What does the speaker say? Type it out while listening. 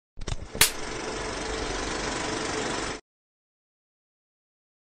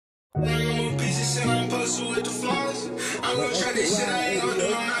I'm a piece of shit, I'm posted with the flaws. I'm gonna try this shit, I ain't gonna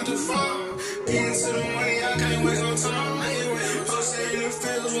do no not too far. Getting to the money, I can't waste no time. Posted in the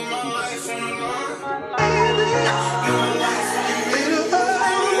fields with my life on the line.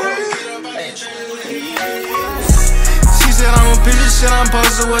 She said I'm a piece of shit, I'm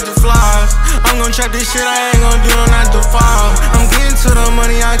posted with the flaws. I'm gonna trap this shit, I ain't gonna do no not too far. I'm getting to the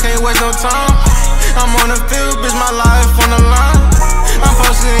money, I can't waste no time. I'm on the field, bitch, my life on the line. I'm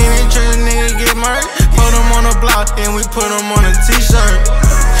posted in the church, nigga get murdered. Put them on the block, and we put them on a t-shirt.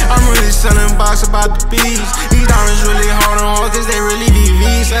 I'm really selling box about the bees. These diamonds really hard on cause they really be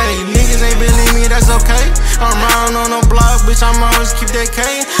V's. Hey, niggas ain't believe me, that's okay. I'm round on the block, bitch, I'm always keep that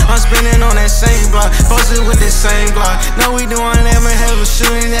K. I'm spinning on that same block, posted with the same block. No, we doing that, but hell,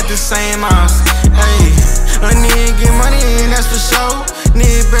 shooting at the same house. Hey, a nigga get money, and that's for sure.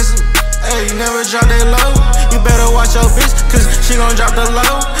 Nigga best. Hey, never drop that low. You better watch your bitch, cause she gon' drop the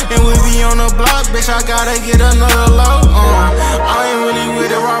low. And we be on the block, bitch, I gotta get another low. I ain't really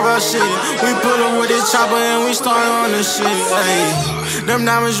with the raw shit. We put her with the chopper and we started on the shit. Hey, them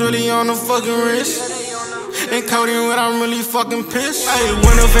diamonds really on the fucking wrist. And coding when I'm really fucking pissed. Hey,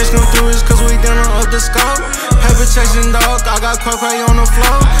 when the face come through, it's cause we done up the scope. Paper chasing dog, I got cray on the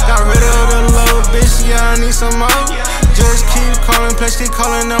floor. Got rid of the low bitch, yeah, I need some more. Just keep calling, plus keep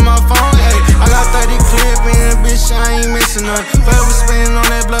calling on my phone. Hey, I got 30 clip in, bitch, I ain't missing none. Forever spinning on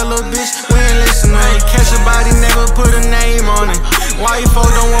that blood, little bitch, we ain't listening. Hey, catch a body, never put a name on it. Why you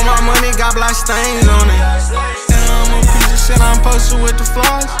folks don't want my money, got black stains on it. And I'm a piece of shit, I'm posted with the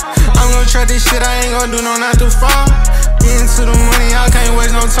flaws. I'm gonna try this shit, I ain't gonna do no not too far. Getting to the money, I can't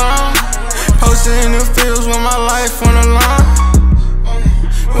waste no time. Posted in the fields with my life on the line.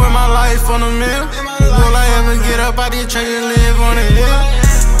 With my life on the mill. Will I ever get up out here trying to live on the hill?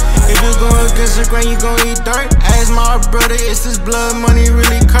 If you go against the grain, you gon' eat dirt. Ask my brother, is this blood money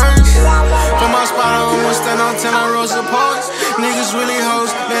really cursed? From my spot, I almost stand on 10 rows of parts. Niggas really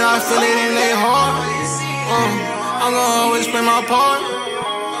hoes, man, I feel it in they heart. I'm gonna always play my part.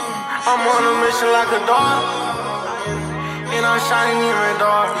 I'm on a mission like a dog. And I'm shining in the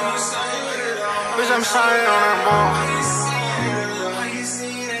dark. Bitch, I'm shining on that ball.